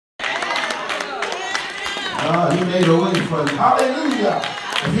He made a way for you. Hallelujah.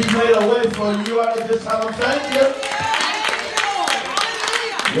 If he made a way for you, you ought to just tell him thank you.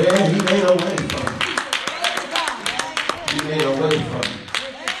 Yeah, he made a way for you. He made a way for you.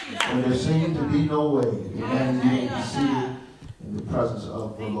 When there seemed to be no way, amen, you may be seated in the presence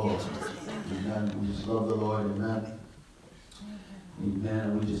of the Lord. Amen. We just love the Lord. Amen.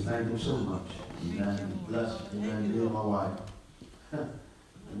 Amen. We just thank him so much. Amen. Bless, amen, me and my wife.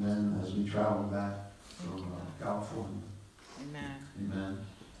 Amen. As we travel back from California. Amen. Amen.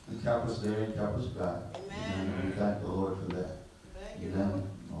 He kept us there, he kept us back. Amen. And we thank the Lord for that. Amen.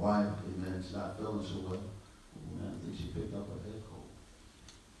 My wife, amen, is not feeling so well. Amen. I think she picked up a head cold.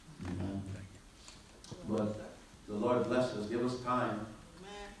 Amen. But the Lord bless us, give us time,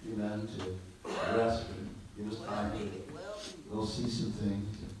 amen, to rest and give us time to go see some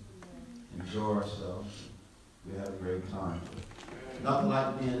things and enjoy ourselves. We had a great time. Nothing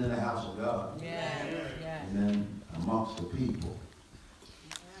like being in the house of God. Amen. Amongst the people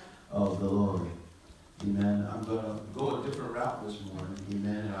of the Lord. Amen. I'm going to go a different route this morning.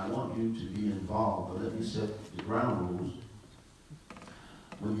 Amen. And I want you to be involved. But let me set the ground rules.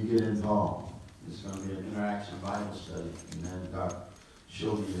 When you get involved, it's going to be an interaction Bible study. Amen. God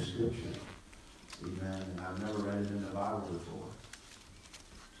showed me the scripture. Amen. And I've never read it in the Bible before.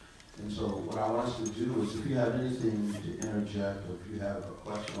 And so what I want us to do is if you have anything to interject, or if you have a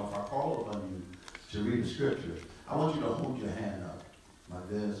question, or if I call upon you to read the scripture, I want you to hold your hand up like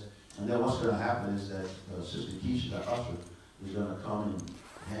this. And then what's going to happen is that Sister Keisha, the usher, is going to come and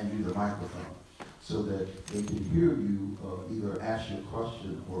hand you the microphone so that they can hear you either ask you a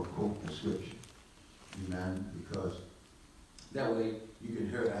question or quote the scripture. Amen? Because that way you can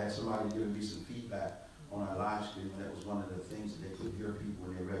hear it. I had somebody giving me some feedback on our live stream. That was one of the things that they couldn't hear people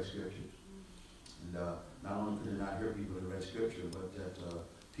when they read scriptures. And not only could they not hear people that read scripture, but that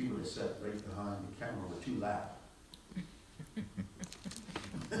people that sat right behind the camera were too loud.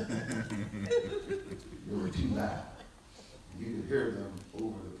 They were too loud. You could hear them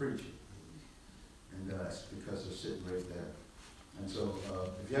over the preaching. And that's because they're sitting right there. And so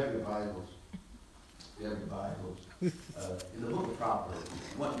if you have your Bibles, in the book of Proverbs,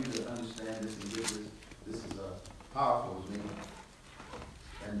 I want you to understand this and get this. This is powerful to me.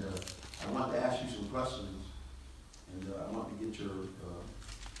 And I want to ask you some questions. And I want to get your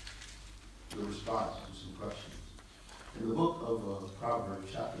response to some questions. In the book of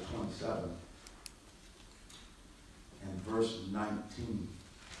Proverbs, chapter 27, and verse 19.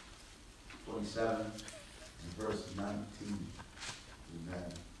 27 and verse 19. Amen.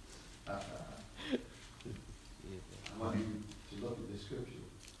 I want you to look at this scripture.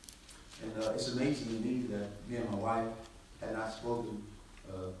 And it's amazing to me that me and my wife had not spoken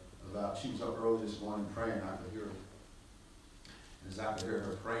about, she was up early this morning praying, I could hear her. And as I could hear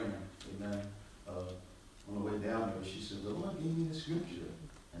her praying, amen, on the way down there, she said, the Lord gave me the scripture.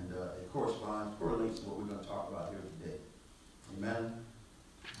 And it correlates to what we're going to talk about here today. Amen.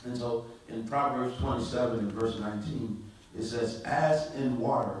 And so in Proverbs 27 and verse 19, it says, as in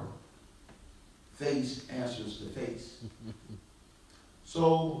water, face answers to face.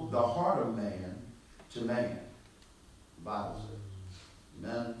 So the heart of man to man, the Bible says.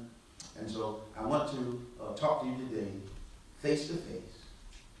 Amen. And so I want to talk to you today, face to face,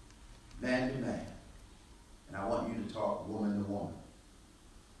 man to man. And I want you to talk woman to woman.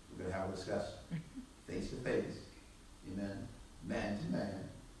 We're going to have a discussion. Face to face. Amen. Man to man.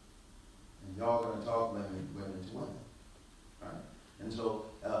 And y'all are going to talk women to women. Right? And so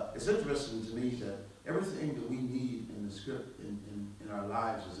it's interesting to me that everything that we need in the script in our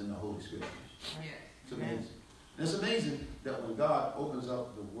lives is in the Holy Scriptures. It's amazing. And it's amazing that when God opens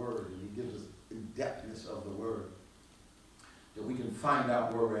up the Word and He gives us the depthness of the Word, that we can find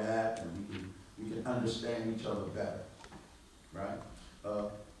out where we're at and we can understand each other better. Right?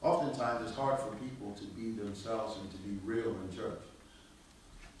 Oftentimes it's hard for people to be themselves and to be real in church.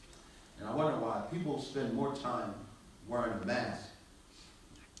 And I wonder why people spend more time wearing a mask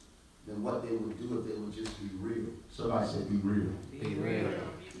than what they would do if they would just be real. Somebody said be real. Be real.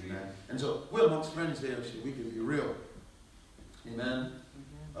 Amen. And so we're amongst friends here, so we can be real. Amen.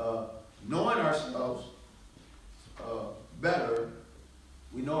 Knowing ourselves better,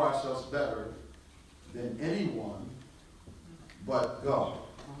 we know ourselves better than anyone but God.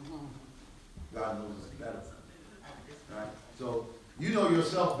 God knows us better. Right? So you know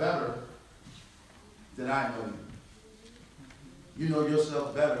yourself better than I know you. You know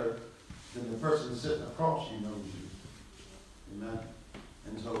yourself better than the person sitting across you knows you. Amen.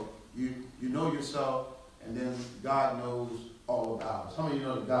 And so you know yourself, and then God knows all about us. How many of you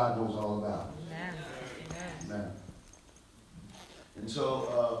know that God knows all about us? Amen. Amen. And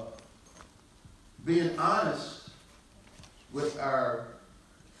so being honest with our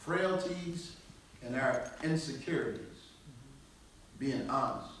frailties and our insecurities. Being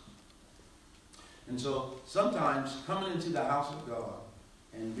honest. And so sometimes coming into the house of God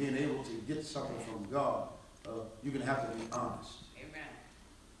and being able to get something from God, you're going to have to be honest. Amen.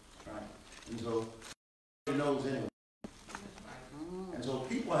 Right? And so everybody knows anyway. And so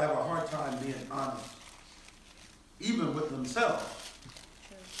people have a hard time being honest, even with themselves.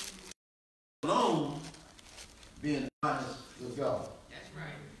 Alone, being honest with God. That's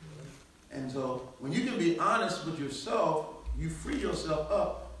right. And so when you can be honest with yourself, you free yourself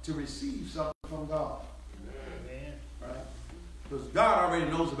up to receive something from God. Amen. Right? Because God already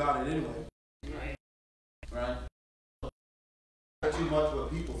knows about it anyway. Right. Right? Not too much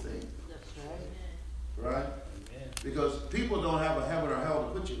what people think. That's right. Right? Amen. Because people don't have a heaven or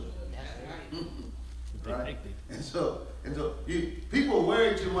hell to put you in. That's right. Right? And so people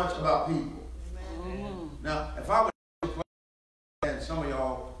worry too much about people. Amen. Now, if I would, and some of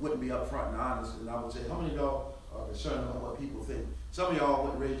y'all wouldn't be upfront and honest, and I would say, how many of y'all are concerned about what people think? Some of y'all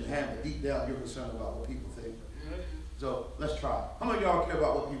wouldn't raise your hand, but deep down you're concerned about what people think. So let's try. How many of y'all care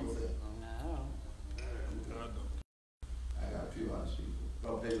about what people think? No. I got a few honest people.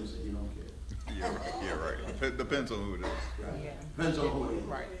 Brother David said you don't care. Yeah, right. Depends on who it is. Right? Yeah. Depends on who it is.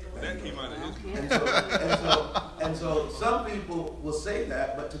 Right. That came out of his mouth. And so some people will say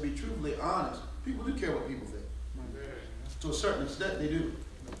that, but to be truthfully honest, people do care what people think. To a certain extent, they do.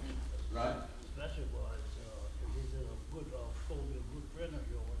 Right? Especially was if he's a good, supposed to be a good friend of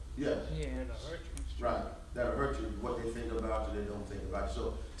yours, Yes. and it hurt you. Right. That'll hurt you, what they think about you, they don't think about you.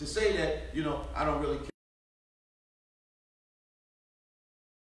 So to say that, I don't really care.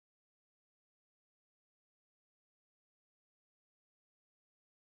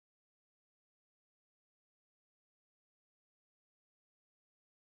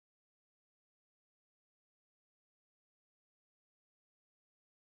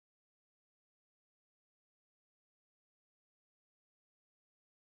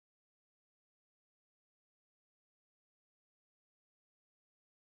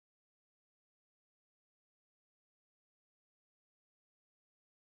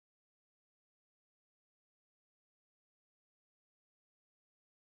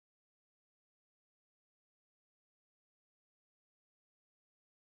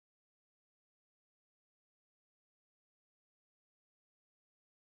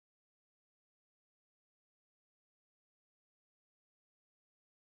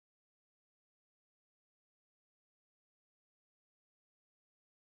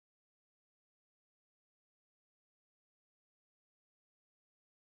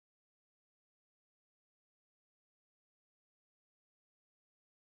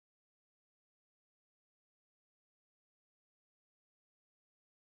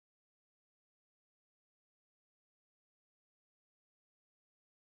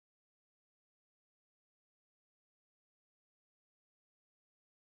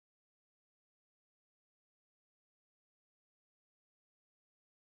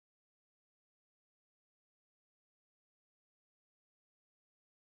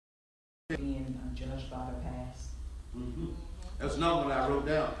 Being judged by the past. Mm-hmm. That's another one I wrote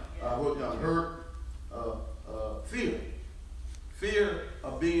down. I wrote down hurt, fear. Fear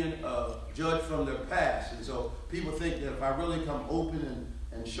of being judged from their past. And so people think that if I really come open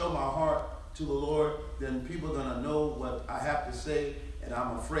and show my heart to the Lord, then people are going to know what I have to say, and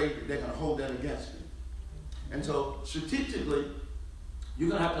I'm afraid that they're going to hold that against me. And so strategically, you're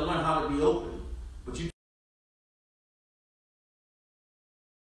going to have to learn how to be open, but you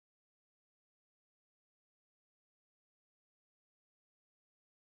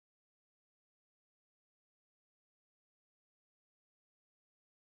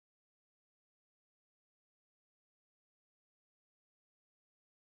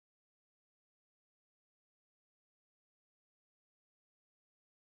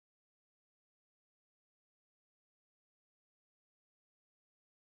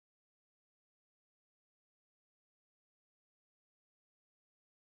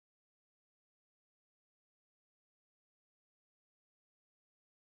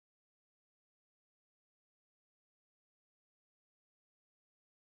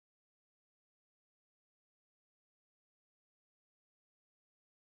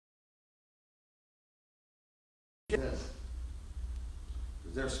Yes.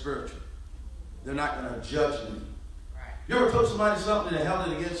 Because they're spiritual. They're not going to judge me. Right. You ever told somebody something and they held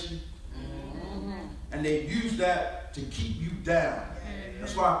it against you? Mm-hmm. And they use that to keep you down.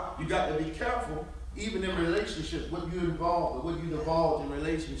 That's why you got to be careful, even in relationships, what you involve or what you divulge in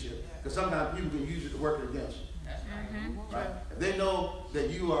relationship. Because sometimes people can use it to work against you. That's right. Right? If they know that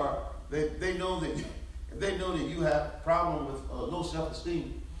you are they know that if they know that you have a problem with low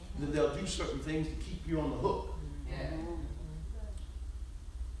self-esteem, then they'll do certain things to keep you on the hook. Yeah.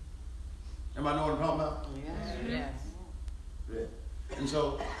 Everybody know what I'm talking about? Yes. Yeah. And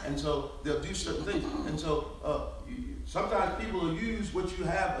so they'll do certain things. And so sometimes people will use what you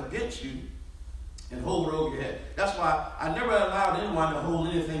have against you and hold it over your head. That's why I never allowed anyone to hold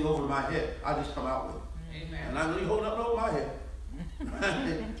anything over my head. I just come out with it. Amen. And I'm really holding up over my head.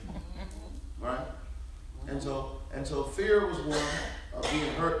 Right? And so fear was one of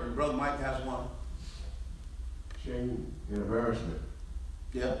being hurt, and Brother Mike has one. Shame and embarrassment.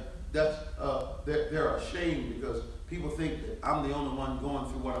 Yeah. That's they're ashamed because people think that I'm the only one going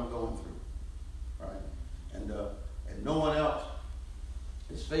through what I'm going through. Right? And no one else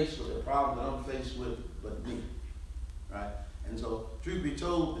is faced with the problem that I'm faced with but me. Right? And so, truth be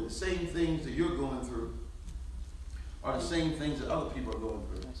told, that the same things that you're going through are the same things that other people are going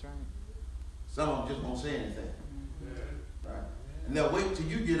through. That's right. Some of them just won't say anything. Right? And they'll wait till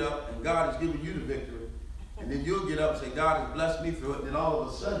you get up and God has given you the victory. And then you'll get up and say, God has blessed me through it. And then all of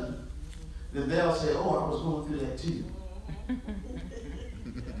a sudden, then they'll say, oh, I was going through that too.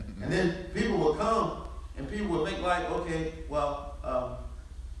 And then people will come and people will make like, okay, well,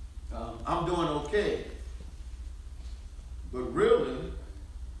 I'm doing okay. But really,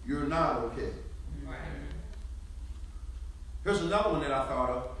 you're not okay. Right. Here's another one that I thought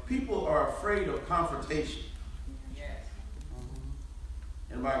of. People are afraid of confrontation. Yes.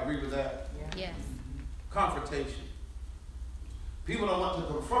 Anybody agree with that? Yes. Confrontation. People don't want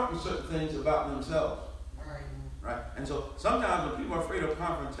to confront with certain things about themselves. Right. Right? And so sometimes when people are afraid of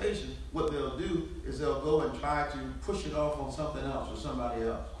confrontation, what they'll do is they'll go and try to push it off on something else or somebody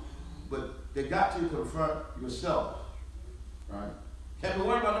else. But they got to confront yourself. Right? Can't be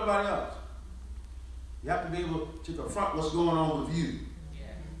worried about nobody else. You have to be able to confront what's going on with you. Yeah.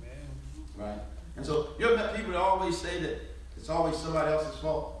 Right? And so you ever met people that always say that it's always somebody else's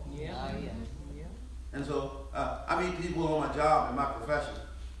fault? Yeah. And so I meet people on my job in my profession,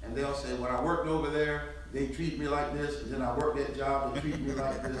 and they'll say, when I worked over there, they treat me like this, and then I work that job, they treat me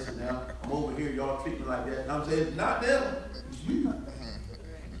like this, and now I'm over here, y'all treat me like that. And I'm saying, it's not them, it's you.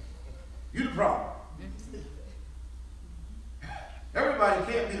 You the problem.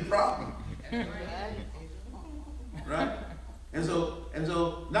 Everybody can't be the problem. Right? And so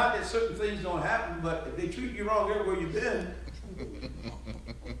not that certain things don't happen, but if they treat you wrong everywhere you've been,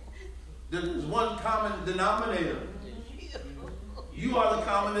 there's one common denominator. You are the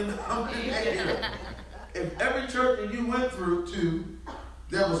common denominator. If every church that you went through to,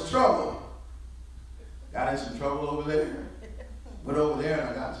 there was trouble. Got in some trouble over there. Went over there and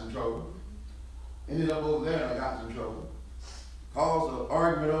I got in some trouble. Ended up over there and I got in some trouble. Caused an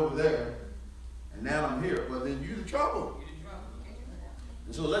argument over there. And now I'm here. Well, then you the trouble.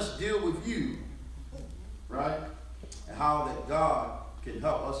 And so let's deal with you. Right? And how that God can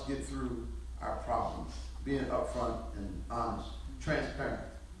help us get through our problems. Being upfront and honest. Transparent.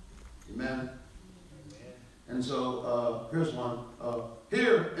 Amen? And so here's one.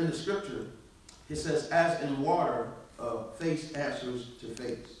 Here in the scripture, it says, as in water, face answers to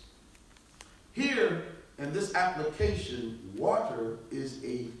face. Here in this application, water is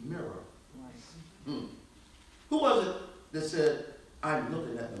a mirror. Who was it that said, I'm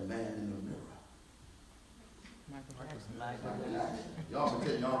looking at the man in the mirror? Michael Jackson. Y'all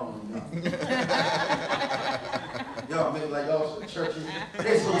pretend y'all don't know. Y'all make like y'all so churchy.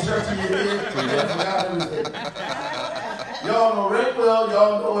 They so churchy in here. I forgot everything. Y'all know right well,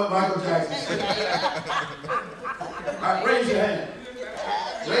 y'all know what Michael Jackson said. All right, raise your hand.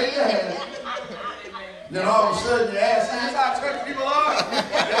 Raise your hand. Then all of a sudden your ass, that's how church people are.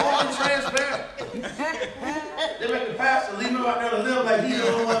 They want to be transparent. They make the pastor leave him out there to live like he's the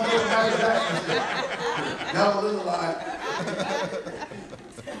only one doing Michael Jackson said. Y'all live a lie.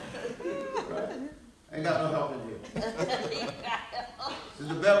 Right. Ain't got no help in here.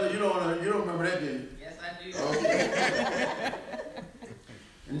 Sister Beverly, you don't remember that, do you? Yes, I do. Okay.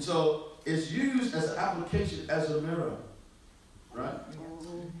 And so it's used as an application as a mirror, right?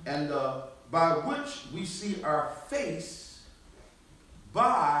 And by which we see our face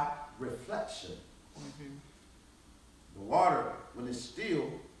by reflection. The water, when it's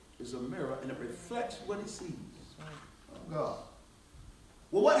still, is a mirror and it reflects what it sees. Oh God.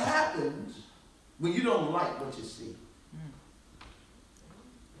 Well, what happens when you don't like what you see?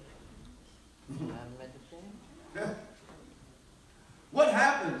 What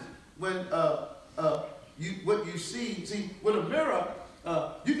happens when what you see, with a mirror,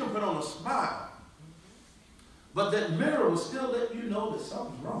 you can put on a smile, but that mirror will still let you know that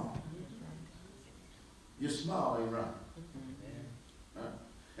something's wrong. Your smile ain't right.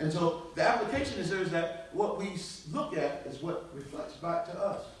 And so the application is that what we look at is what reflects back to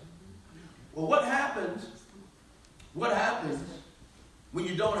us. Well, what happens when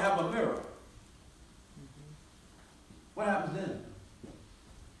you don't have a mirror? What happens then?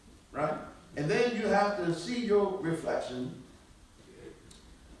 Right? And then you have to see your reflection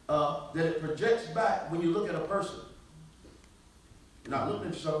that it projects back when you look at a person. You're not looking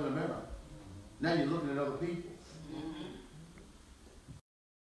at yourself in the mirror. Now you're looking at other people.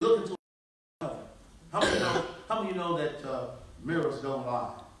 Looking to another. How many know that mirrors don't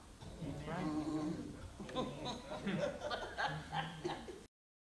lie? No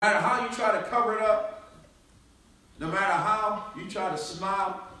matter how you try to cover it up, no matter how you try to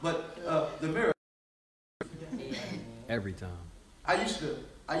smile, but the mirror. Every time. I used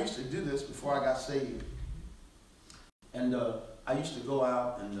to do this before I got saved, and I used to go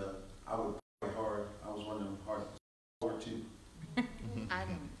out and I would pray hard. I was one of them hard too. I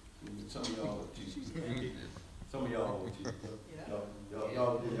didn't. Some of y'all would too. Some of y'all would too.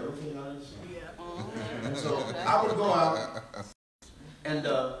 Y'all did everything I understand. Yeah. And so I would go out, and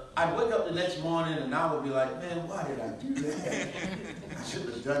I'd wake up the next morning, and I would be like, man, why did I do that? I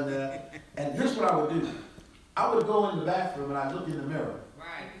shouldn't have done that. And here's what I would do. I would go in the bathroom, and I'd look in the mirror.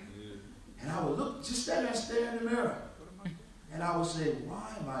 Right. And I would look, just stand there and stare in the mirror. And I would say,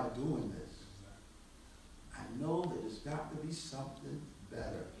 why am I doing this? I know that there's got to be something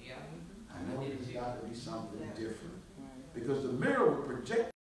better. Yeah. I know there's got to be something different. Because the mirror would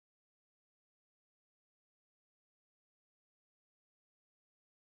project.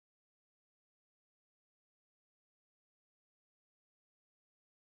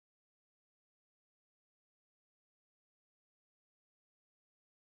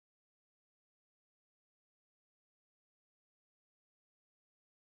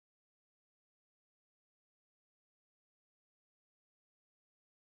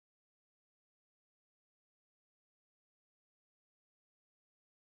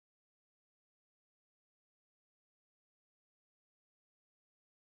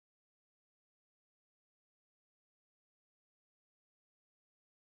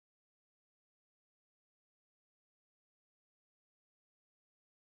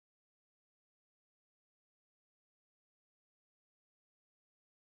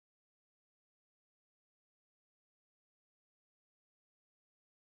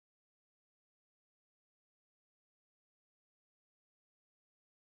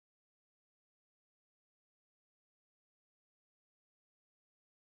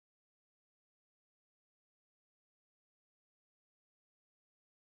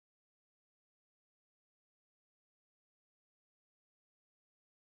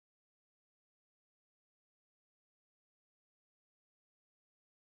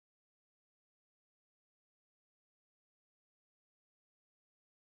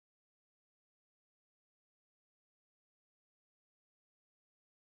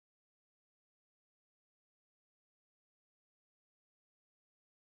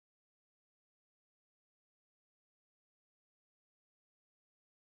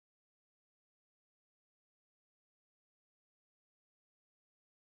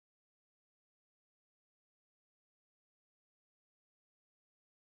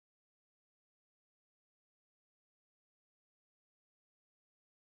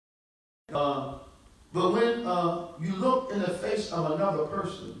 But when you look in the face of another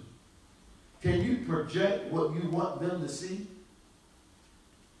person, can you project what you want them to see?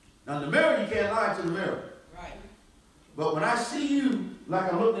 Now, in the mirror, you can't lie to the mirror. Right. But when I see you,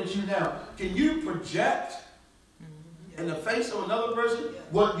 like I'm looking at you now, can you project in the face of another person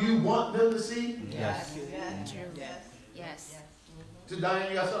what you want them to see? Yes. Yes. Yes. So, Diane,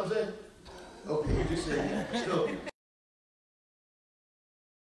 you got something to say? Okay, you just said that. So,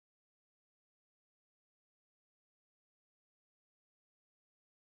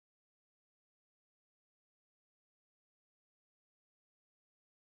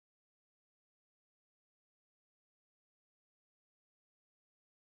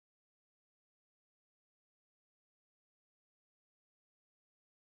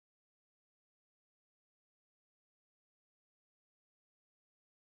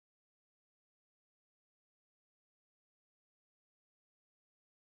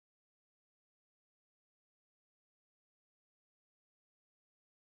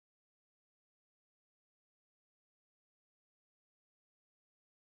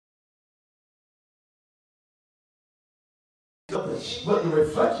 but the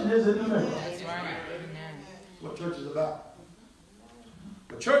reflection is in the mirror. That's right. What church is about.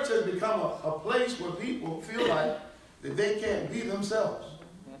 The church has become a place where people feel like that they can't be themselves.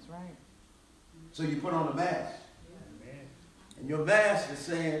 That's right. So you put on a mask. And your mask is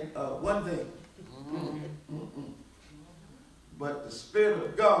saying one thing. But the Spirit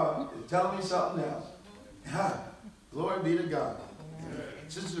of God is telling me something else. Glory be to God.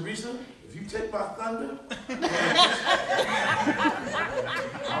 Sister Teresa, if you take my thunder,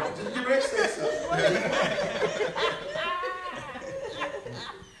 I'll just get ready to say something.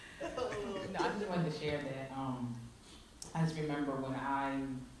 No, I just wanted to share that. I just remember when I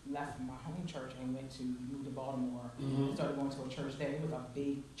left my home church and moved to Baltimore, started going to a church there. It was a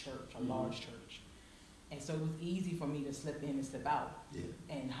big church, a large church. And so it was easy for me to slip in and slip out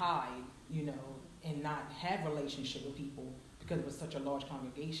and hide, you know, and not have relationship with people because it was such a large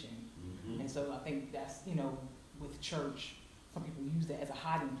congregation. And so I think that's, you know, with church, some people use that as a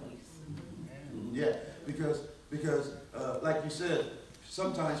hiding place. Yeah, because like you said,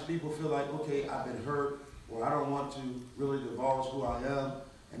 sometimes people feel like, okay, I've been hurt, or I don't want to really divulge who I am,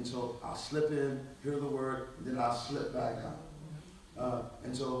 and so I'll slip in, hear the word, and then I'll slip back out.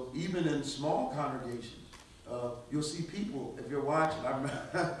 And so even in small congregations, you'll see people, if you're watching,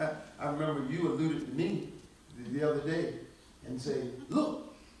 I remember you alluded to me the other day and say,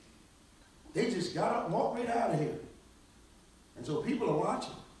 look, they just got up and walked right out of here. And so people are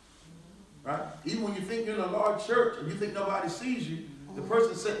watching, right? Even when you think you're in a large church and you think nobody sees you, the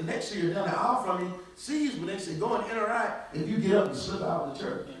person sitting next to you down the aisle from you sees when they say, go and interact, and you get up and slip out of the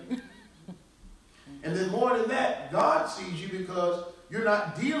church. And then more than that, God sees you because you're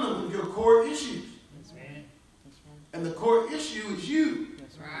not dealing with your core issues. And the core issue is you.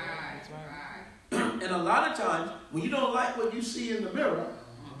 That's right. That's right. And a lot of times, when you don't like what you see in the mirror,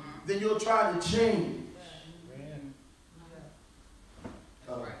 then you'll try to change.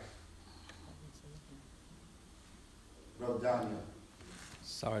 Brother Daniel.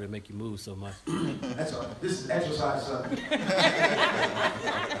 Sorry to make you move so much. That's all right. This is exercise Sunday.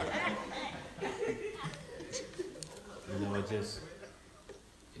 You know, it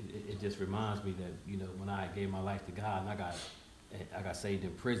just reminds me that, you know, when I gave my life to God and I got saved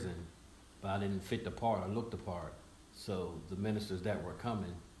in prison, but I didn't fit the part or look the part. So the ministers that were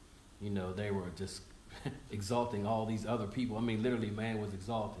coming, you know, they were just exalting all these other people. I mean, literally, man was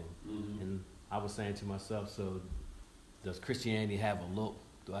exalting. And I was saying to myself, so does Christianity have a look?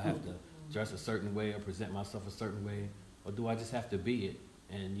 Do I have to dress a certain way or present myself a certain way? Or do I just have to be it?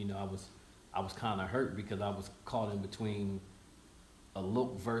 And, you know, I was kind of hurt because I was caught in between a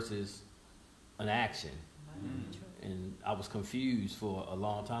look versus an action. And I was confused for a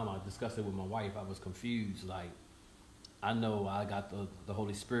long time. I discussed it with my wife. I was confused. Like, I know I got the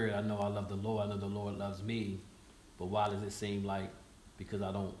Holy Spirit. I know I love the Lord. I know the Lord loves me. But why does it seem like because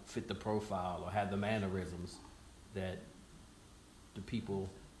I don't fit the profile or have the mannerisms that the people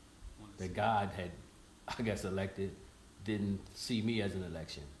that God had, I guess, elected didn't see me as an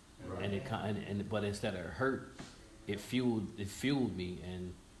election? Right. And but instead of hurt, it fueled me,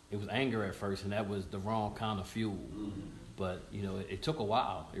 and it was anger at first, and that was the wrong kind of fuel. But you know, it took a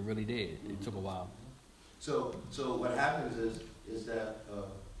while. It really did. It took a while. So what happens is that,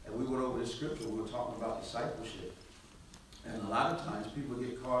 and we went over this scripture. We were talking about discipleship, and a lot of times people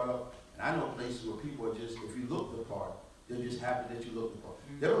get caught up. And I know places where people are just, if you look the part, they're just happy that you look the part.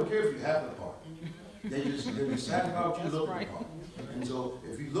 They don't care if you have the part. They're just satisfied with you looking the part. And so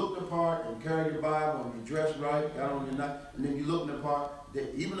if you look the part and carry your Bible and you dress right, got on your knife, and then you look the part,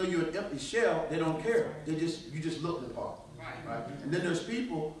 even though you're an empty shell, they don't care. You just look the part. Right? And then there's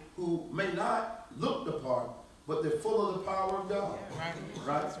people who may not look the part, but they're full of the power of God.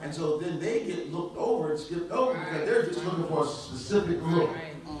 Right? And so then they get looked over and skipped over because they're just looking for a specific look.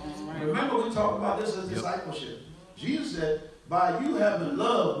 Remember we talked about this as discipleship. Jesus said, by you having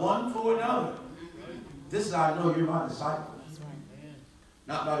love one for another, this is how I know you're my disciple.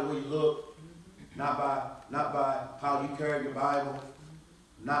 Not by the way you look, not by how you carry your Bible,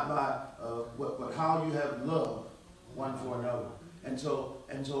 not by but how you have love one for another. And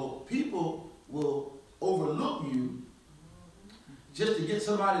so people will overlook you just to get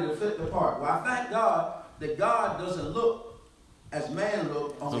somebody to fit the part. Well, I thank God that God doesn't look as man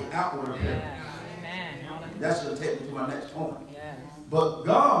look on the outward appearance. That's going to take me to my next point. But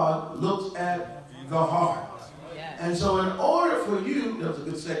God looks at the heart. And so in order for you, that was a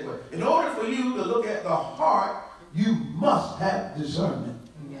good segue, in order for you to look at the heart, you must have discernment.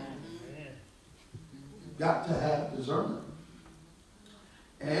 Got to have discernment.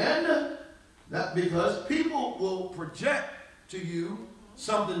 And that because people will project to you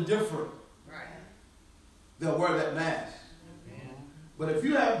something different. They'll wear that mask. But if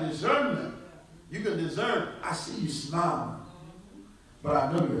you have discernment, you can discern, I see you smiling, but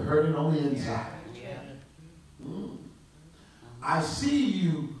I know you're hurting on the inside. I see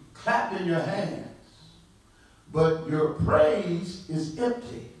you clapping your hands, but your praise is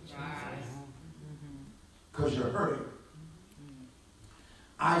empty Right. because you're hurting.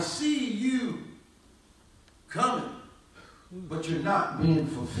 I see you coming, but you're not being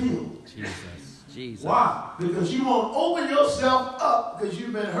fulfilled. Jesus. Why? Because you won't open yourself up because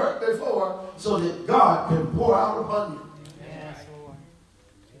you've been hurt before so that God can pour out upon you. Yes, Lord.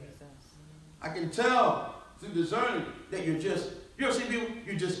 Jesus. I can tell through discerning that you ever see people,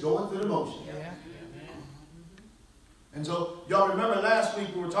 you're just going through the motion. Yeah. And so, y'all remember last week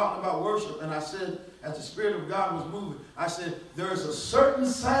we were talking about worship, and I said, as the Spirit of God was moving, I said, there is a certain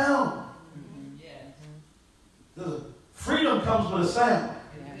sound. Yes. The freedom comes with a sound.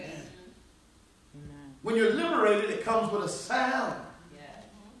 Yes. Amen. When you're liberated, it comes with a sound. Yes.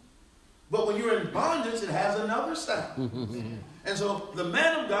 But when you're in bondage, it has another sound. And so the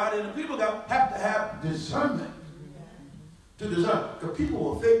man of God and the people of God have to have discernment to discern. Because people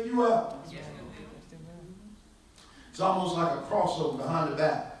will fake you out. Yes. It's almost like a crossover behind the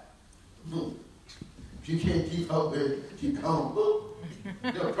back. If you can't keep up with it, keep going.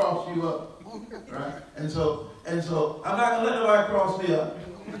 They'll cross you up. Right? And so I'm not going to let nobody cross me up.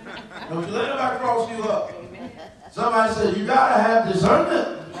 Don't you let nobody cross you up. Somebody said, you got to have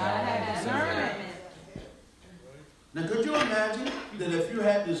discernment. Gotta have discernment. Now, could you imagine that if you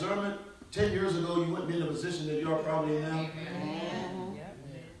had discernment 10 years ago, you wouldn't be in the position that you are probably in now? Amen. Yep.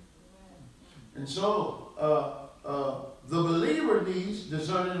 And so, the believer needs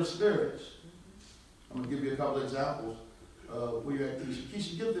discerning of spirits. I'm going to give you a couple of examples. Where you're at,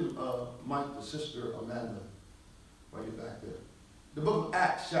 Keisha, give them Mike, the sister, Amanda, while you're back there. The book of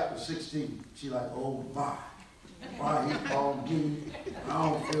Acts, chapter 16. She's like, oh my. Why he called me? I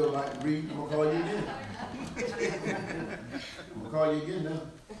don't feel like reading. I'm going to call you again. I'm going to call you again now.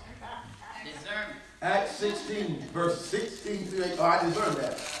 Discernment. Acts 16, verse 16 through 8. Oh, I discerned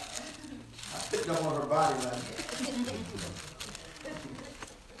that. I picked up on her body language.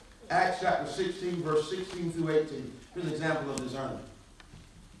 Acts chapter 16, verse 16 through 18. Here's an example of discernment.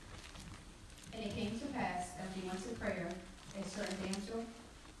 And it came to pass, as we went to prayer, a certain damsel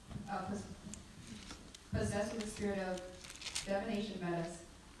possessed with the spirit of divination met us,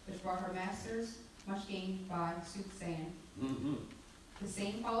 which brought her masters much gain by soothsaying. Mm-hmm. The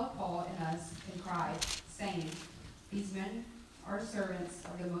same followed Paul and us, and cried, saying, these men are servants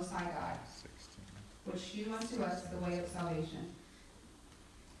of the Most High God, which shew unto us the way of salvation.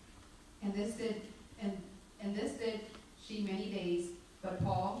 And this did she many days, but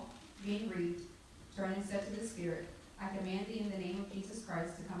Paul, being grieved, turned and said to the Spirit, I command thee in the name of Jesus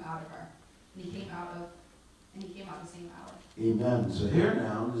Christ to come out of her. And he came out the same hour. Amen. So here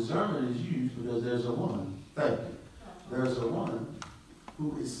now, discernment is used because there's a woman. Thank you. There's a woman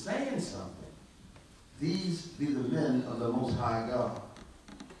who is saying something. These be the men of the Most High God.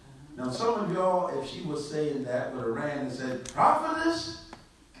 Now, some of y'all, if she was saying that, would have ran and said, prophetess,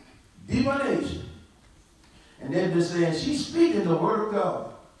 divination. And they've been saying, she's speaking the word of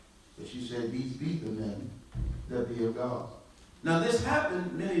God. But she said, these be the men that be of God. Now, this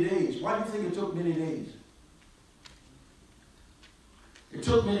happened many days. Why do you think it took many days? It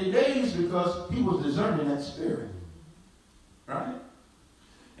took many days because he was discerning that spirit. Right?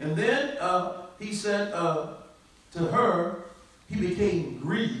 And then he said to her, he became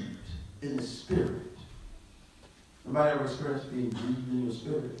grieved in the spirit. Nobody ever experienced being grieved in your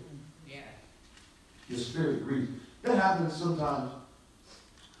spirit? Yeah. Your spirit grieves. That happens sometimes.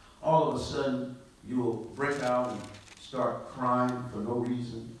 All of a sudden, you will break out and start crying for no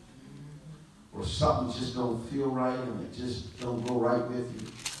reason. Or something just don't feel right and it just don't go right with you.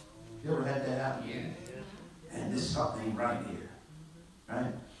 You ever had that happen? Yeah. And there's something right here.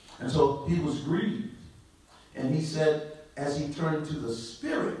 Right? And so he was grieved. And he said, as he turned to the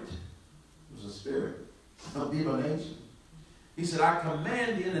spirit, it was a spirit of divination. He said, I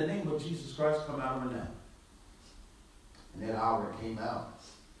command thee in the name of Jesus Christ, come out of her now. And that hour came out.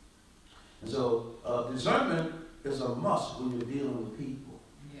 And so discernment is a must when you're dealing with people.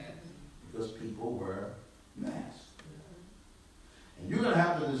 Yes. Because people wear masks. And you're going to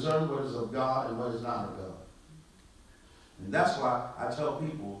have to discern what is of God and what is not of God. And that's why I tell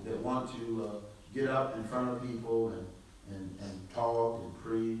people that want to get up in front of people and talk and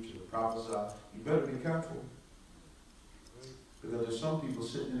preach or prophesy, you better be careful. Because there's some people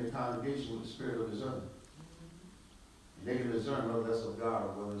sitting in the congregation with the spirit of discernment. And they can discern whether that's of God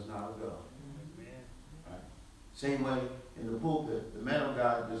or whether it's not of God. Right? Same way in the pulpit, the man of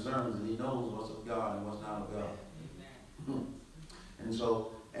God discerns and he knows what's of God and what's not of God. And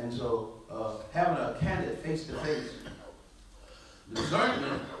so having a candid face-to-face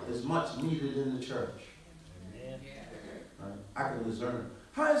discernment is much needed in the church. Right? I can discern.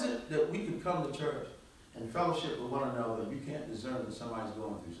 How is it that we can come to church and fellowship with one another, you can't discern that somebody's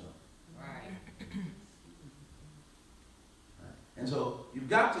going through something. Right. And so you've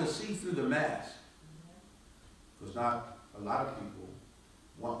got to see through the mask, because not a lot of people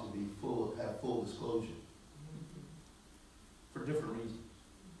want to be full, have full disclosure for different reasons.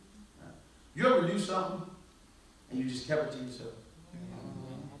 You ever do something and you just kept it to yourself?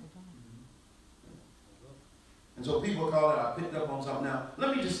 And so people call it, I picked up on something. Now,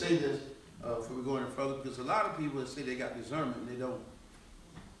 let me just say this before we go any further, because a lot of people that say they got discernment and they don't.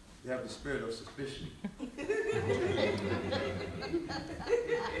 They have the spirit of suspicion.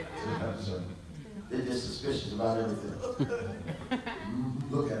 They're just suspicious about everything.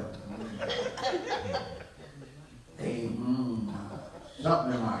 Look at them. Hey,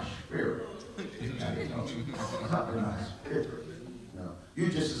 something in my spirit. Something in my spirit. No,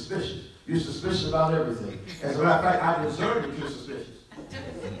 you're just suspicious. You're suspicious about everything. As a matter of fact, I discern that you're suspicious.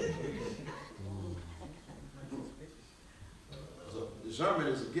 So discernment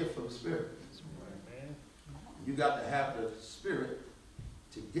is a gift from the Spirit. You got to have the Spirit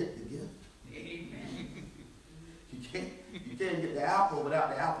to get the gift. Amen. You can't get the apple without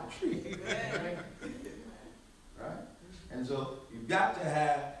the apple tree. Right? And so you've got to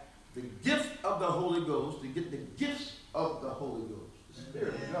have the gift of the Holy Ghost to get the gifts of the Holy Ghost. The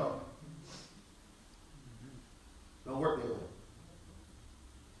Spirit of God. Don't work that way.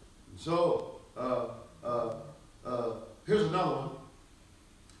 So, here's another one.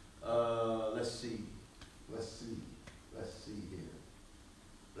 Let's see here.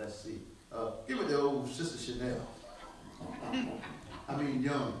 Let's see. Give it to old Sister Chanel. I mean,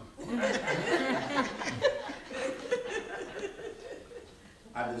 Young.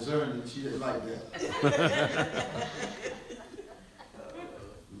 I discerned that she didn't like that.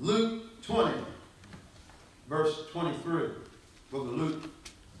 Luke 20, verse 23. Book of Luke.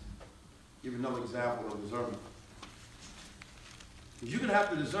 Give another example of discernment. Because you're going to have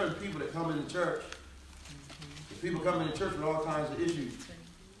to discern people that come into church. People come into church with all kinds of issues.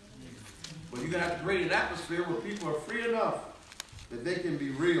 But you're going to have to create an atmosphere where people are free enough that they can be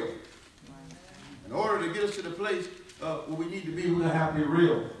real. In order to get us to the place where we need to be, we're going to have to be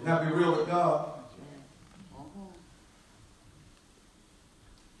real. We have to be real with God.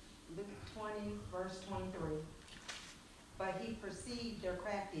 Luke 20, verse 23. But he perceived their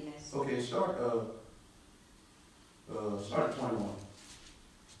craftiness. Okay, start at 21.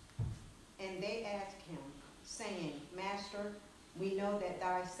 And they asked him, saying, Master, we know that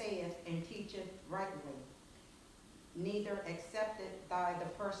thou sayest and teacheth rightly, neither accepteth thou the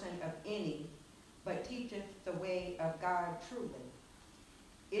person of any, but teacheth the way of God truly.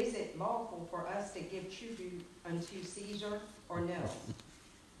 Is it lawful for us to give tribute unto Caesar, or no?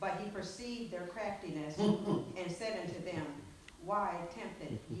 But he perceived their craftiness, and said unto them, Why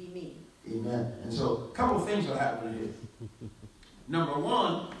tempted ye me? Amen. And so a couple of things are happening here. Number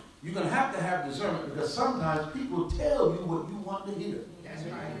one, you're going to have discernment, because sometimes people tell you what you want to hear. That's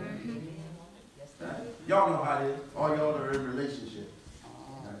right. Y'all know how it is. All y'all are in relationship.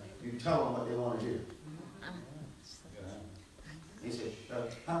 You tell them what they want to hear. He said,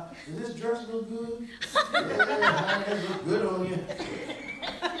 does this dress look good? Yeah, it looks good on you.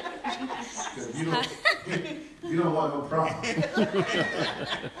 You don't want no problem.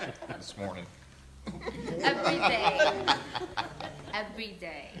 This morning. Every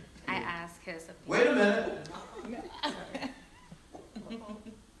day, I ask his opinion. Wait a minute.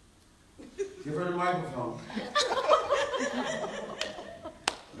 Give her the microphone.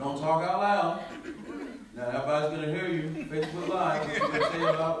 Don't talk out loud. Now everybody's going to hear you. Facebook Live. What you going to say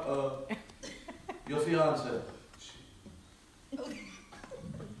about your fiance?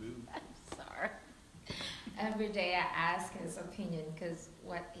 Sorry. Every day I ask his opinion, because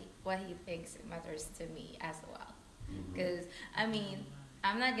what he thinks matters to me as well. Because, I mean,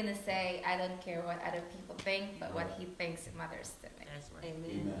 I'm not going to say I don't care what other people think, but what he thinks matters to me. That's right.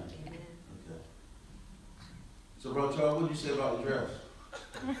 Amen. Okay. So, Brother Charles, what did you say about the dress?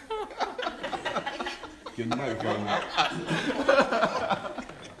 Get the microphone.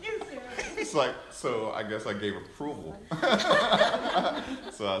 It's like, so I guess I gave approval.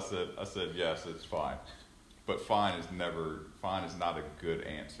 So I said, yes, it's fine. But fine is not a good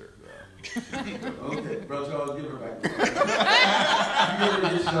answer. Okay, Brother Charles, give her back.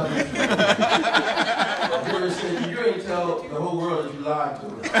 You ain't tell the whole world that you lied to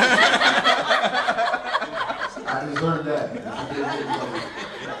her. I discerned that.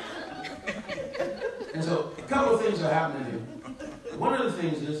 And so a couple of things are happening here. One of the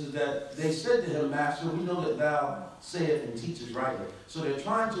things is that they said to him, Master, we know that thou sayest and teachest rightly. So they're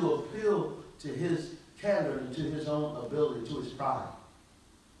trying to appeal to his candor and to his own ability, to his pride.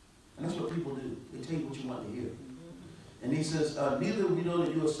 And that's what people do. They tell you what you want to hear. And he says, neither we know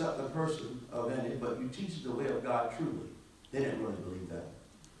that you accept the person of any, but you teach the way of God truly. They didn't really believe that.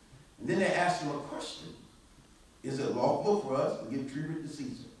 And then they asked him a question. Is it lawful for us to give tribute to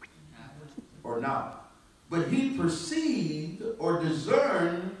Caesar? Or not? But he perceived or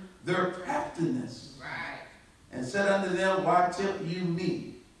discerned their craftiness. Right. And said unto them, why tempt you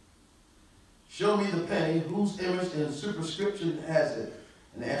me? Show me the penny, whose image and superscription has it?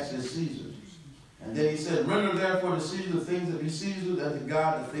 And they answered, Caesar's. And then he said, render therefore to Caesar the things that be Caesar's, and to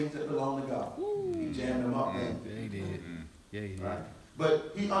God the things that belong to God. Ooh. He jammed them up then. Yeah, he did. Yeah, he did. Right?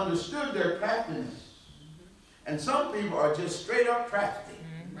 But he understood their craftiness. And some people are just straight up crafty.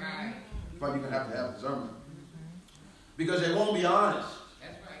 Right. That's why you're going to have discernment. Because they won't be honest.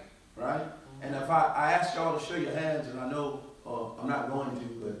 That's right. Right? And if I ask y'all to show your hands, and I know I'm not going to,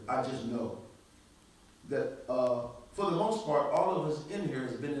 but I just know that for the most part, all of us in here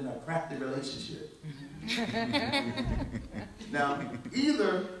has been in a crafty relationship. Now,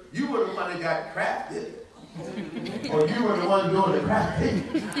 either you were the one that got crafted, or you were the one doing the crafting.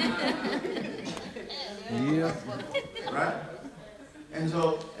 Yeah. Right? And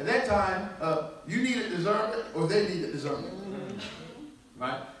so, at that time, you needed discernment, or they needed discernment.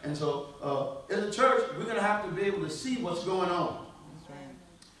 Right? And so, in the church, we're going to have to be able to see what's going on.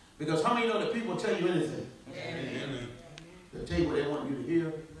 Because how many know that people tell you anything? They'll tell you what they want you to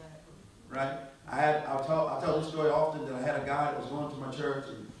hear. Right? I'll tell this story often, that I had a guy that was going to my church,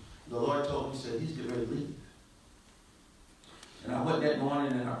 and the Lord told me, he said, he's getting ready to leave. And I went that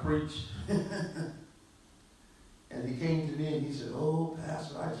morning and I preached. And he came to me and he said, oh,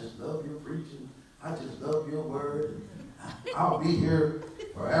 Pastor, I just love your preaching. I just love your word. I'll be here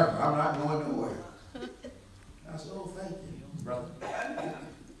forever. I'm not going nowhere. I said, oh, thank you, brother. Thank you.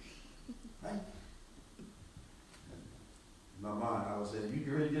 In my mind, I was saying, you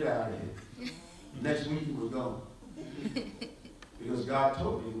can really get out of here. Next week he was gone. Because God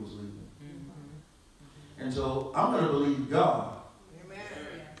told me he was leaving. And so I'm going to believe God.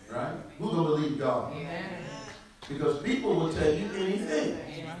 Right? Who's going to believe God? Because people will tell you anything.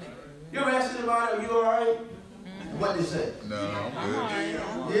 You ever ask anybody, are you all right? And what they say? No, I'm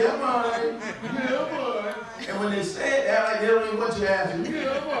good. Yeah, I'm all right. Yeah, I'm all right. And when they say it, they're like, they don't even want you to ask them.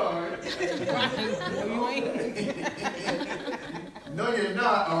 Yeah, I'm all right. No, you're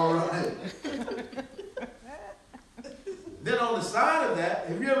not all right. Then on the side of that,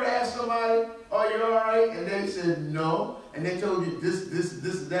 have you ever asked somebody, are you all right? And they said no. And they told you this,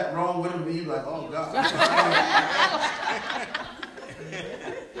 is that wrong with them? And you're like, oh, God.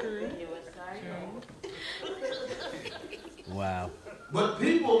 Wow. But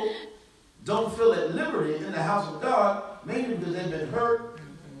people don't feel at liberty in the house of God, mainly because they've been hurt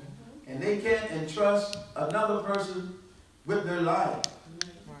and they can't entrust another person with their life.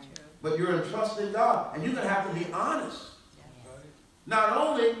 But you're entrusting God, and you're going to have to be honest. Not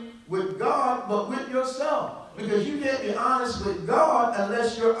only with God, but with yourself. Because you can't be honest with God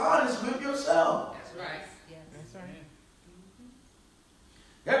unless you're honest with yourself. That's right. That's right.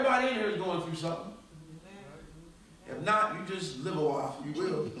 Everybody in here is going through something. If not, you just live a while. You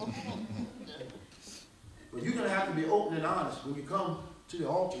will. But you're going to have to be open and honest. When you come to the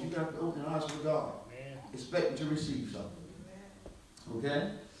altar, you're going to have to be open and honest with God. Expecting to receive something.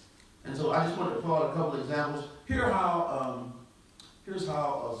 Okay? And so I just wanted to pull out a couple of examples. Here's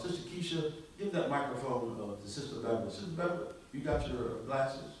how Sister Keisha, give that microphone to Sister Beverly. Sister Beverly, you got your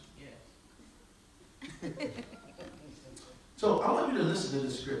glasses? Yes. So I want you to listen to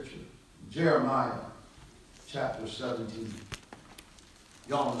this scripture. Jeremiah chapter 17.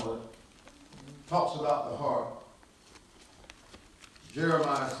 Y'all know it. Talks about the heart.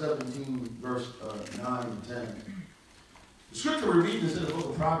 Jeremiah 17, verse 9 and 10. The scripture we're reading is in the book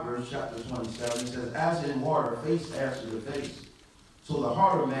of Proverbs, chapter 27. It says, as in water, face answers to face, so the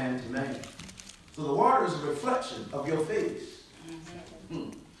heart of man to man. So the water is a reflection of your face.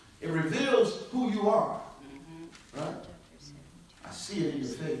 It reveals who you are. Right? I see it in your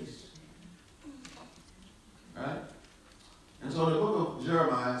face. Right? And so in the book of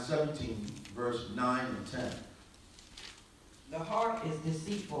Jeremiah 17, verse 9 and 10. The heart is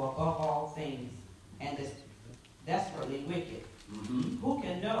deceitful above all things, and is desperately wicked. Who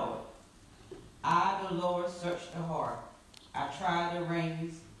can know it? I, the Lord, search the heart. I try the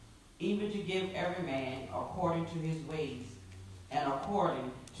reins, even to give every man according to his ways, and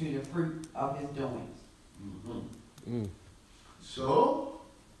according to the fruit of his doings. So,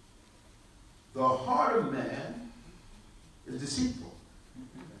 the heart of man is deceitful.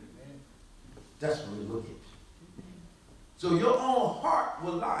 Desperately wicked. So your own heart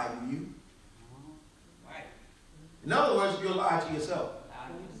will lie to you. Right. In other words, you'll lie to yourself.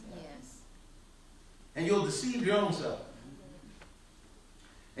 And you'll deceive your own self.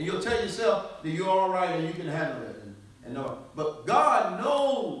 And you'll tell yourself that you're all right and you can handle it. But God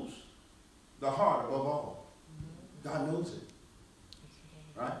knows the heart above all. God knows it.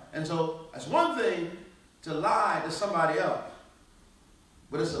 Right? And so it's one thing to lie to somebody else.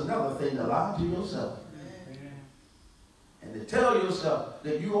 But it's another thing to lie to yourself. And to tell yourself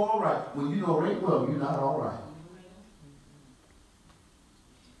that you're all right when you know right well you're not all right.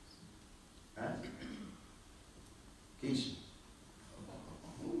 Right? Keisha.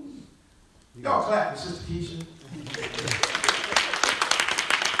 Y'all clap for Sister Keisha.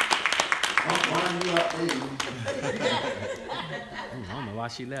 Don't wind you up, baby. I don't know why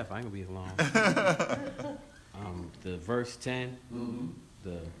she left. I ain't gonna be long. The verse 10,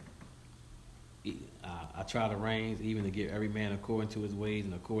 I try the reins, even to give every man according to his ways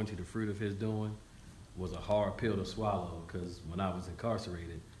and according to the fruit of his doing, was a hard pill to swallow, because when I was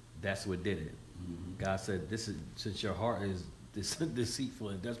incarcerated, that's what did it. God said, since your heart is deceitful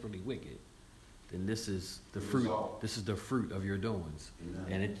and desperately wicked, then this is the fruit. This is the fruit of your doings.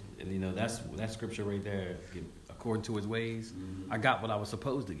 And that's that scripture right there. According to his ways, I got what I was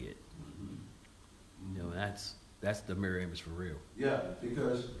supposed to get. That's the mirror image for real. Yeah,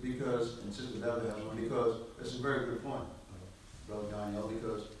 because and Sister Debbie has one, because it's a very good point, Brother Daniel,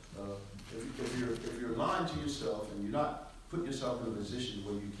 because if you're lying to yourself and you're not putting yourself in a position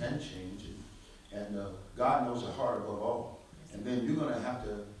where you can change, and God knows the heart above all, and then you're going to have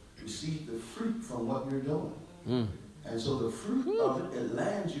to receive the fruit from what you're doing. And so the fruit of it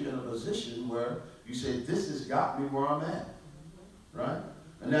lands you in a position where you say, this has got me where I'm at. Right?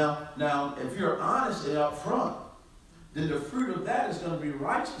 And now, if you're honest and up front, then the fruit of that is going to be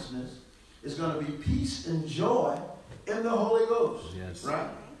righteousness. It's going to be peace and joy in the Holy Ghost. Yes. Right?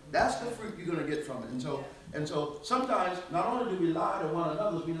 That's the fruit you're going to get from it. And so sometimes, not only do we lie to one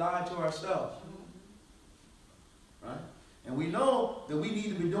another, we lie to ourselves. Right? And we know that we need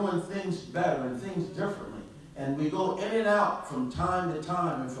to be doing things better and things differently. And we go in and out from time to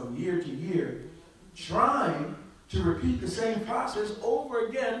time and from year to year, trying to repeat the same process over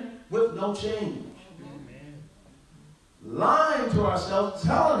again with no change. Lying to ourselves,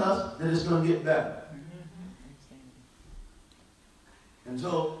 telling us that it's going to get better. And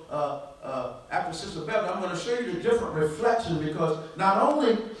so, after Sister Beverly, I'm going to show you the different reflection, because not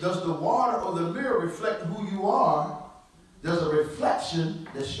only does the water or the mirror reflect who you are, there's a reflection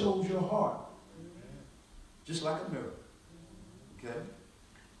that shows your heart. Just like a mirror. Okay?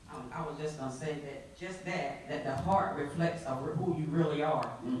 I was just going to say that the heart reflects of who you really are.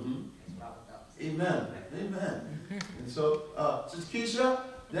 That's what I was about to say. Amen. Amen. And so, Sister Keisha,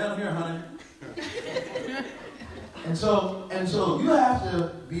 down here, honey. And so you have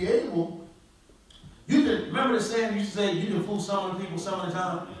to be able, you can, remember the saying you used to say, you can fool some of the people some of the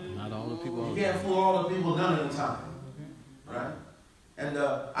time? Not all the people. You can't fool all the people none of the time. Right? And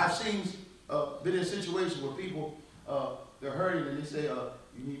I've been in a situation where people, they're hurting and they say,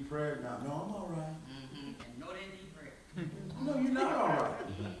 you need prayer now. No, I'm all right. No, they need prayer. No, you're not all right.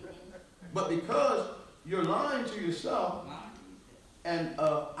 But because you're lying to yourself, and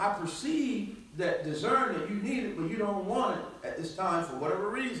I perceive that discern that you need it, but you don't want it at this time for whatever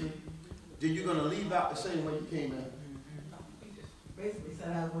reason, then you're going to leave out the same way you came in. Basically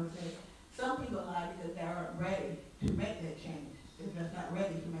said I was going to say, some people lie because they aren't ready to make that change. They're just not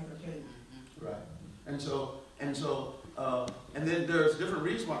ready to make a change. Right. And then there's different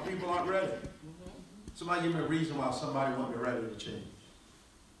reasons why people aren't ready. Somebody give me a reason why somebody won't be ready to change.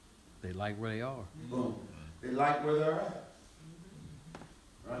 They like where they are. Boom. They like where they're at.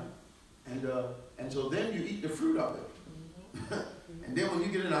 Right? And so then you eat the fruit of it. And then when you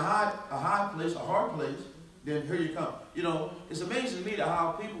get in a high place, a hard place, then here you come. You know, it's amazing to me that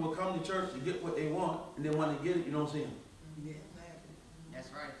how people will come to church to get what they want, and then when they get it, you don't see them. That's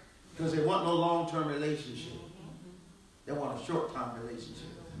right. Because they want no long-term relationship. They want a short-time relationship.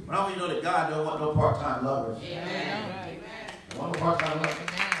 But how many know that God don't want no part-time lovers? Amen. They want a part-time lover.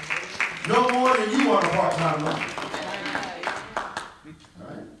 No more than you want a part-time lover. All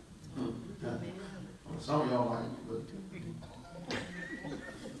right? Some of y'all might. But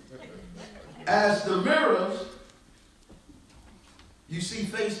as the mirrors, you see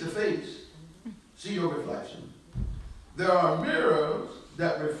face to face, see your reflection. There are mirrors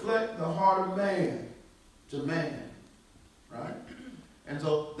that reflect the heart of man to man. Right? And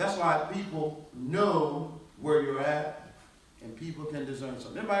so that's why people know where you're at, and people can discern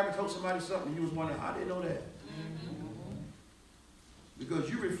something. Anybody ever told somebody something and you was wondering, how they know that? Because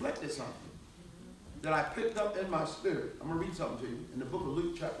you reflected something that I picked up in my spirit. I'm going to read something to you in the book of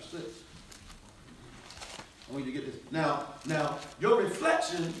Luke chapter 6. I want you to get this. Now, your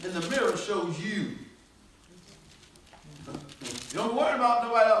reflection in the mirror shows you. You don't be worried about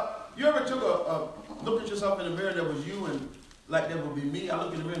nobody else. You ever took a look at yourself in the mirror that was you and like that would be me? I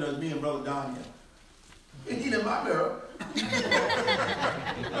look in the mirror and there's me and Brother Don here. He's in my mirror.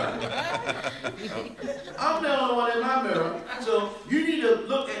 I'm the only one in my mirror. So you need to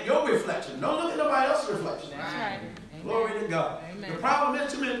look at your reflection. Don't look at nobody else's reflection. That's right. Glory to God. Amen. The problem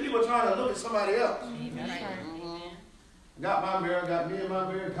is too many people are trying to look at somebody else. That's right. Got my mirror, got me in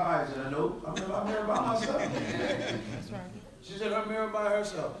my mirror, Kai said, I know, I'm in my mirror by myself. That's right. She said her mirror by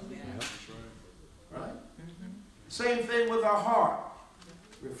herself. Right? Same thing with our heart.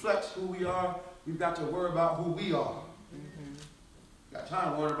 Reflects who we are. We've got to worry about who we are. Got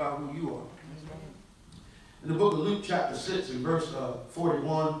time to worry about who you are. In the book of Luke chapter 6 and verse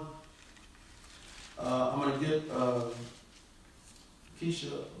 41, I'm going to get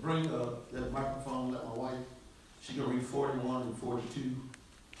Keisha, bring that microphone, let my wife. She's going to read 41 and 42.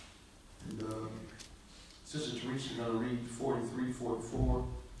 And Sister Teresa is going to read 43, 44.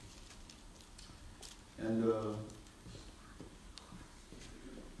 And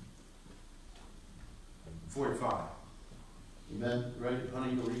 45. Amen. Ready?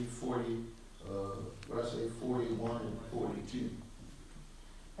 Honey, you'll read 41 and 42.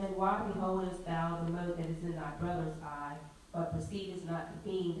 And why beholdest thou the mote that is in thy brother's eye, but perceivest not the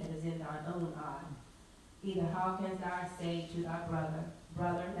beam that is in thine own eye? Either how canst thou say to thy brother,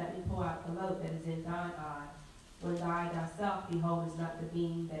 Brother, let me pull out the mote that is in thine eye, when thou thyself beholdest not the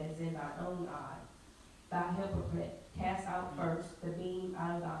beam that is in thine own eye? Thou hypocrite, cast out first the beam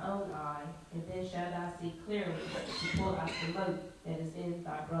out of thy own eye, and then shalt thou see clearly to pull out the mote that is in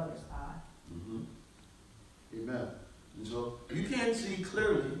thy brother's eye. Amen. And so you can't see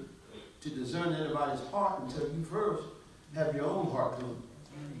clearly to discern anybody's heart until you first have your own heart clean.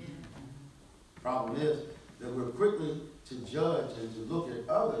 Problem is that we're quickly to judge and to look at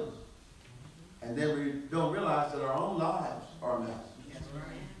others, and then we don't realize that our own lives are a mess.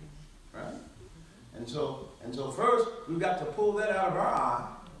 Right? And so first we've got to pull that out of our eye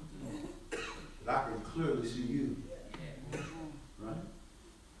that I can clearly see you. Right?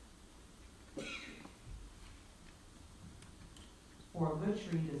 For a good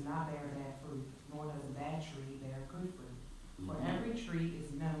tree does not bear bad fruit, nor does a bad tree bear good fruit. For every tree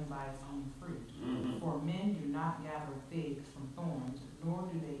is known by its own fruit. For men do not gather figs from thorns, nor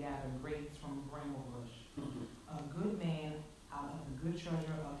do they gather grapes from a bramble bush. A good man out of the good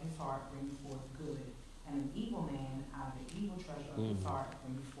treasure of his heart brings forth good, and an evil man out of the evil treasure of his heart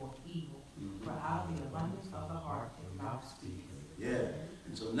brings forth evil. For out of the abundance of the heart his mouth speaks. Yeah.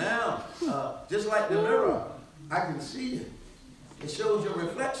 And so now, just like the mirror, I can see it. It shows your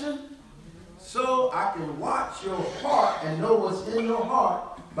reflection, so I can watch your heart and know what's in your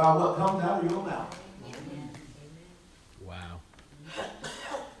heart by what comes out of your mouth. Wow.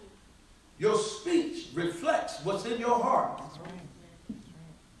 Your speech reflects what's in your heart.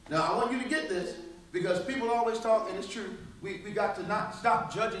 Now, I want you to get this, because people always talk, and it's true, we got to not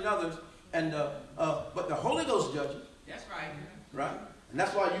stop judging others, and but the Holy Ghost judges. That's right. Right? And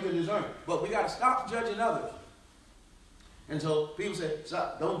that's why you can discern. But we got to stop judging others. And so people say,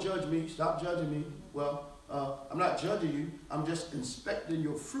 stop, don't judge me, stop judging me. Well, I'm not judging you, I'm just inspecting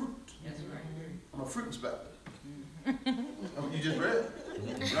your fruit. That's right. I'm a fruit inspector. You just read it,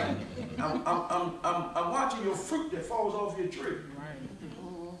 right? I'm watching your fruit that falls off your tree.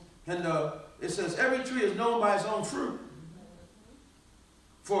 And it says, every tree is known by its own fruit.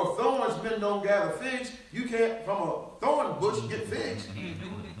 For thorns, men don't gather figs. You can't, from a thorn bush, get figs.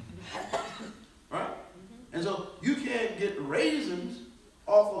 Right? And so you can't get raisins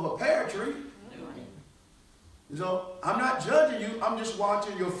off of a pear tree. So I'm not judging you, I'm just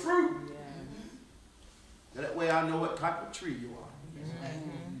watching your fruit. That way I know what type of tree you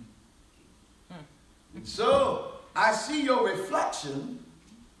are. So I see your reflection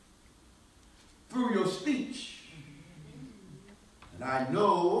through your speech. And I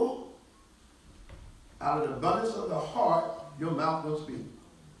know out of the abundance of the heart, your mouth will speak.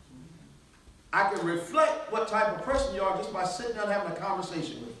 I can reflect what type of person you are just by sitting down and having a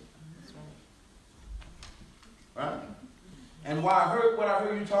conversation with you. Right? And what I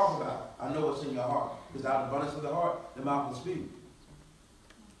heard you talk about, I know what's in your heart. Because out of the abundance of the heart, the mouth will speak.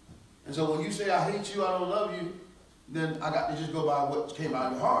 And so when you say, I hate you, I don't love you, then I got to just go by what came out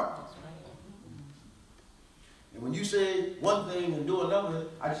of your heart. And when you say one thing and do another,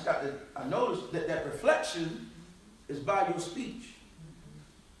 I noticed that that reflection is by your speech.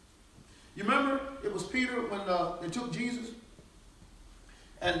 You remember it was Peter when they took Jesus?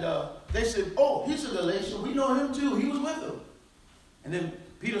 And they said, oh, he's a Galatian. We know him too. He was with them. And then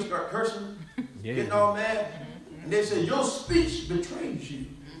Peter started cursing, getting all mad. And they said, your speech betrays you.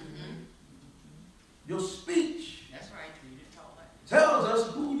 Your speech. That's right. You just told that. tells us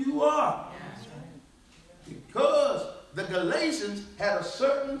who you are. Because the Galatians had a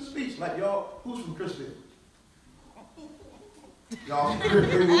certain speech. Like y'all, who's from Chrisville? Y'all from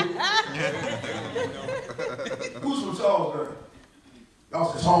Chrisville? Who's from Salisbury?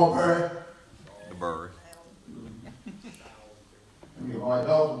 Y'all from Salisbury? The Bury.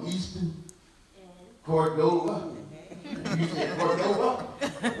 Y'all from Easton? Cordova? You said Cordova?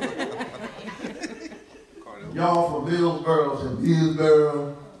 Y'all from Millsboro and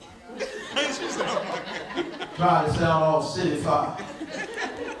Hillsboro? Trying to sound all city-fied.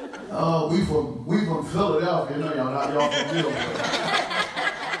 We from Philadelphia. No, y'all from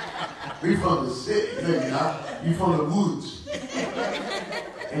Millsboro. We from the city, maybe not. You from the woods.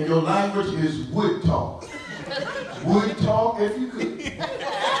 And your language is wood talk. Wood talk if you could.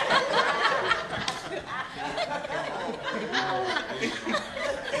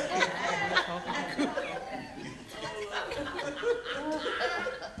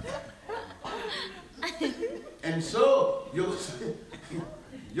 And so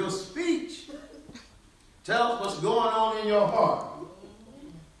your speech tells what's going on in your heart.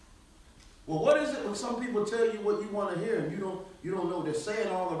 Well, what is it when some people tell you what you want to hear and you don't know they're saying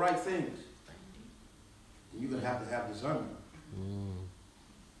all the right things? You're going to have discernment.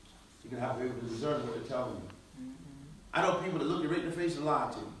 You're going to have to be able to discern what they're telling you. I know people that look you right in the face and lie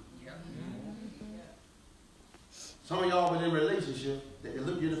to you. Some of y'all been in a relationship that they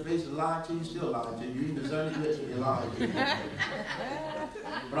look you in the face and lie to you, still lie to you. You ain't discern it yet, they lie to you.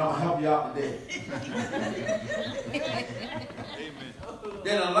 But I'm going to help you out today.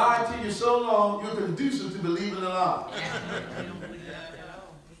 They done lied to you so long, you're conducive to believing the lie.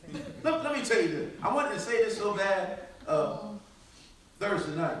 Let me tell you this. I wanted to say this so bad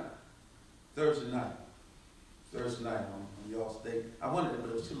Thursday night on y'all's day. I wanted it, but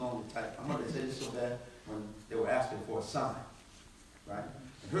it was too long to type. I wanted to say this so bad when they were asking for a sign. Right?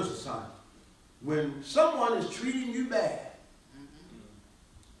 And here's a sign. When someone is treating you bad,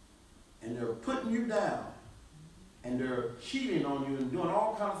 and they're putting you down, and they're cheating on you and doing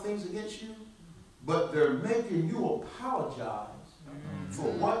all kinds of things against you, but they're making you apologize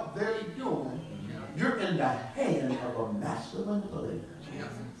for what they're doing, you're in the hand of a master manipulator.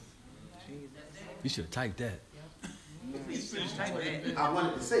 You should have typed that. I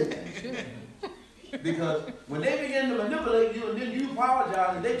wanted to say that. Because when they begin to manipulate you and then you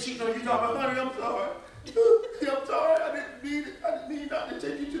apologize and they cheat on you, talking about, honey, I'm sorry. I'm sorry, I didn't mean not to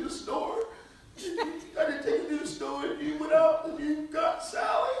take you to the store. I didn't take you to the store and you went out and you got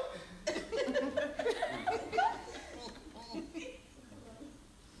Sally.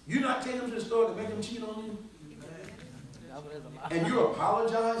 You're not taking him to the store to make him cheat on you? And you're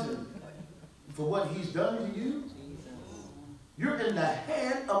apologizing for what he's done to you? You're in the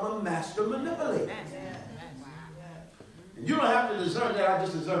hand of a master manipulator. And you don't have to discern that. I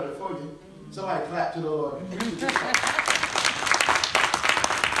just discerned it for you. Somebody clap to the Lord.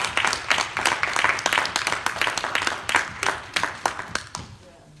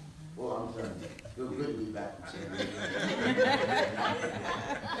 Well, I'm telling you, it feels good to be back.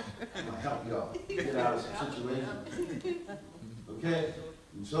 I'm going to help y'all get out of some situations. Okay?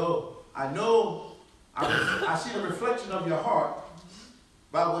 And so, I know, I see the reflection of your heart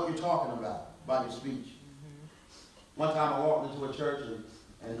by what you're talking about, by your speech. One time I walked into a church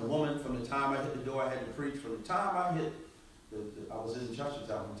and the woman, from the time I hit the door, I had to preach. From the time I hit, I was in church at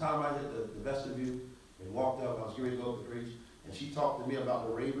the time. From the time I hit the vestibule and walked up, I was getting ready to go up to preach. And she talked to me about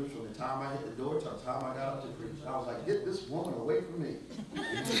the ravens from the time I hit the door to the time I got up to preach. And I was like, get this woman away from me.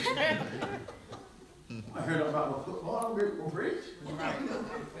 I heard about no football, I'm ready to go preach.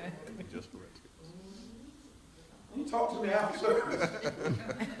 You talk to me after service.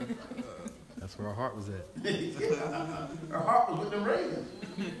 That's where our heart was at. Yeah, her heart was with the ravens.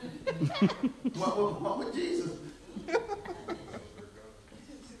 What with Jesus?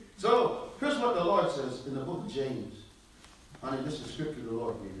 So, here's what the Lord says in the book of James. Honey, this is scripture the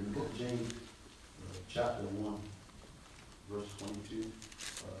Lord gave you. In the book of James, chapter 1, verse 22.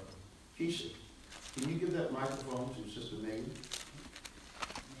 Keisha, can you give that microphone to Sister Megan?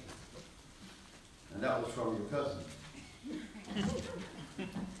 And that was from your cousin.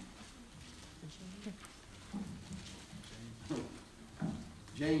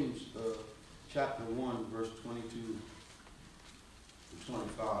 James chapter 1, verse 22 to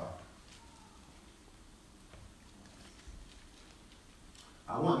 25.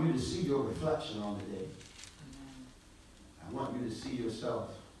 I want you to see your reflection on the day. I want you to see yourself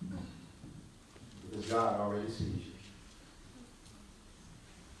because God already sees you.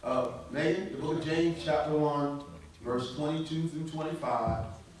 Megan, the book of James, chapter 1, verse 22 through 25.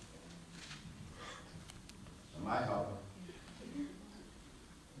 Somebody help her.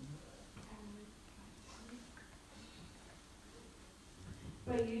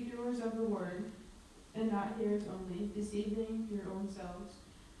 But you doers of the word, and not hearers only, deceiving your own selves.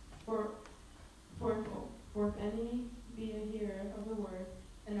 For, for if any be a hearer of the word,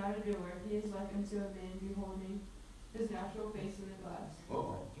 and not a doer, he is like unto a man beholding his natural face in the glass.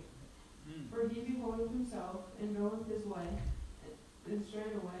 Uh-oh. For he beholdeth himself, and goeth his way, and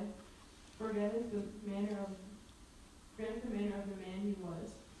straightway forgetteth the manner of the man he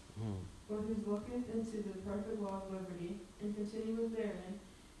was. But who looketh into the perfect law of liberty, and continueth therein,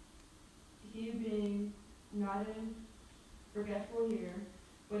 he being not a forgetful hearer,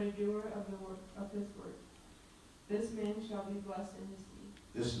 but a doer of the work of his word, this man shall be blessed in his deed.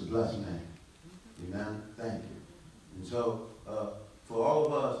 This is a blessed man. Amen. Thank you. And so, for all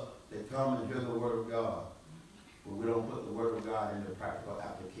of us that come and hear the word of God, but we don't put the word of God into practical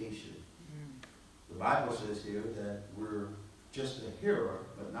application, the Bible says here that we're just a hearer,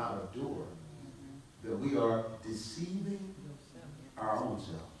 but not a doer, that we are deceiving our own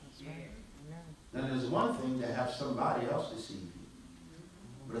selves. Now, there's one thing to have somebody else deceive you,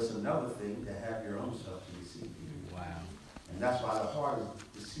 but it's another thing to have your own self to deceive you. Wow. And that's why the heart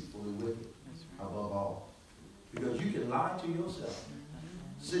is deceitfully wicked above all. Because you can lie to yourself,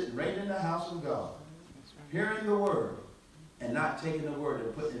 sitting right in the house of God, hearing the word, and not taking the word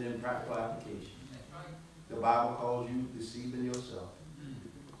and putting it in practical application. The Bible calls you deceiving yourself.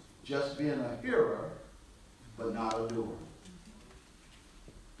 Just being a hearer, but not a doer.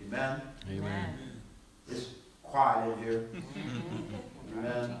 Amen? Amen. It's quiet in here.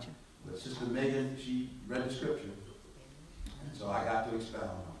 Amen? But Sister Megan, she read the scripture. And so I got to expound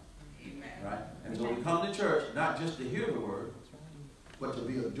on it. Right? And so we come to church not just to hear the word, but to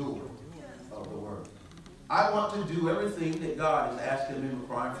be a doer of the word. I want to do everything that God is asking me and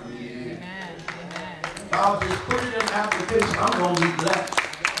requiring for me to do. If I'll just put it in application, I'm going to be blessed.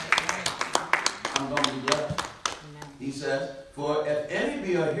 I'm going to be blessed. He says, for if any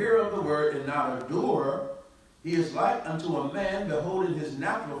be a hearer of the word and not a doer, he is like unto a man beholding his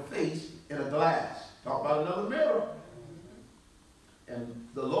natural face in a glass. Talk about another mirror. And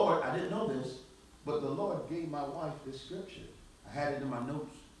the Lord, I didn't know this, but the Lord gave my wife this scripture. I had it in my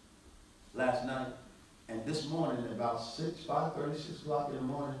notes last night. And this morning, about 5:30, 6 o'clock in the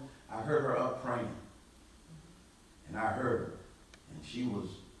morning, I heard her up praying. And I heard her. And she was,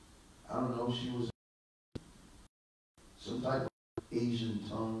 I don't know, she was some type of Asian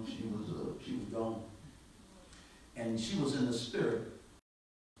tongue. She was gone. And she was in the spirit.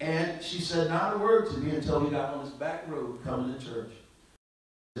 And she said not a word to me until we got on this back road coming to church.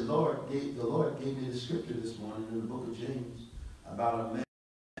 The Lord gave me the scripture this morning in the book of James about a man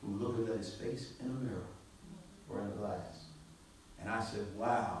who looked at his face in a mirror or in a glass. And I said,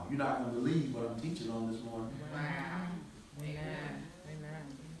 wow, you're not going to believe what I'm teaching on this morning. Wow. Amen. Amen.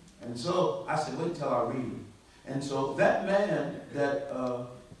 And so I said, wait till I read it. And so that man that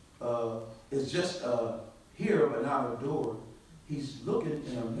is just a hearer but not a doer, he's looking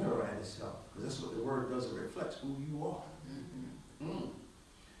in a mirror at himself. Because that's what the word does. It reflects who you are.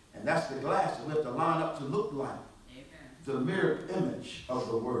 And that's the glass that we have to line up to look like. Amen. The mirrored image of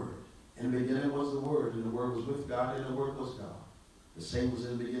the word. In the beginning was the word, and the word was with God, and the word was God. The same was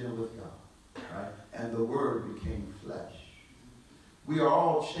in the beginning with God. Right? And the word became flesh. We are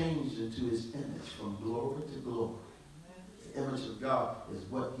all changed into his image from glory to glory. The image of God is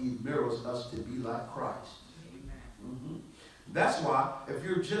what he mirrors us to be like Christ. That's why if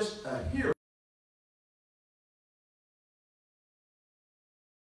you're just a hearer,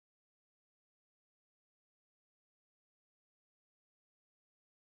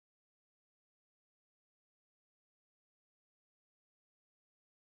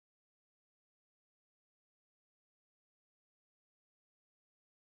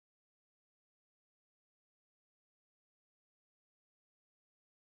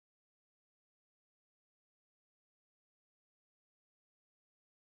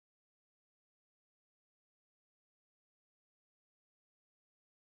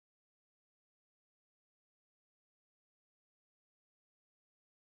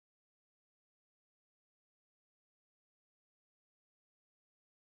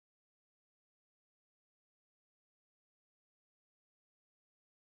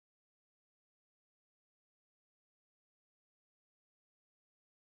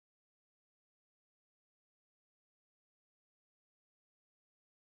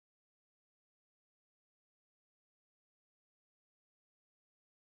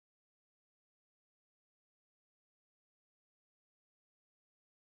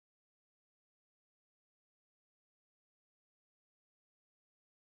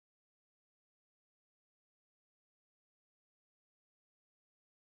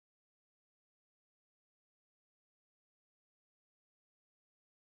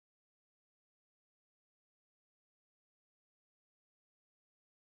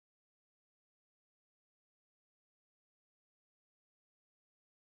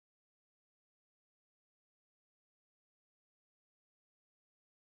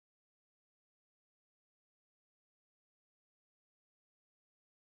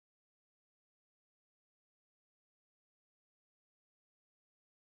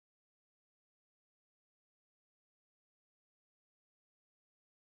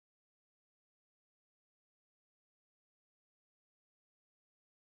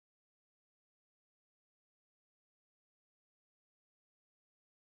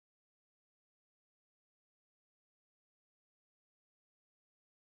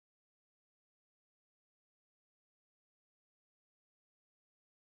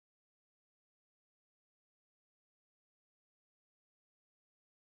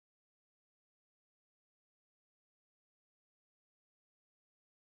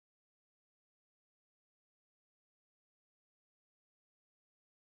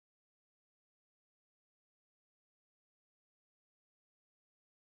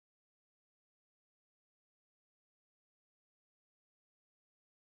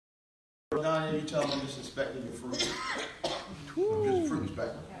 go down there, you tell them I'm just inspecting your fruit. I'm just a fruit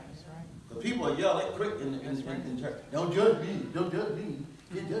inspector. The people are yelling quick in church. Don't judge me. Don't judge me.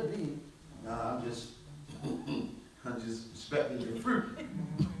 You judge me. No, I'm just inspecting your fruit.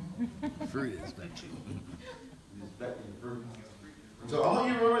 Fruit inspection. Inspecting your fruit. So I want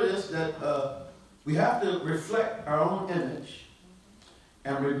you to remember this, that we have to reflect our own image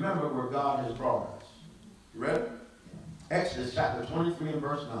and remember where God has brought us. You ready? Exodus chapter 23 and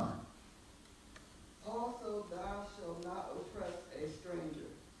verse 9. Also thou shalt not oppress a stranger,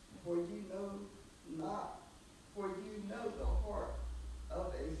 for you know the heart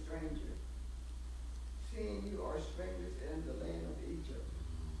of a stranger, seeing you are strangers in the land of Egypt.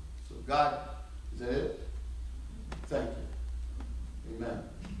 So God, is that it? Thank you. Amen.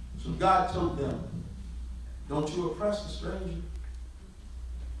 So God told them, don't you oppress the stranger,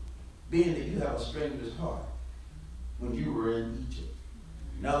 being that you have a stranger's heart when you were in Egypt.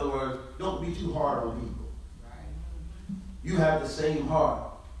 In other words, don't be too hard on people. You have the same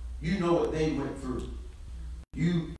heart. You know what they went through. You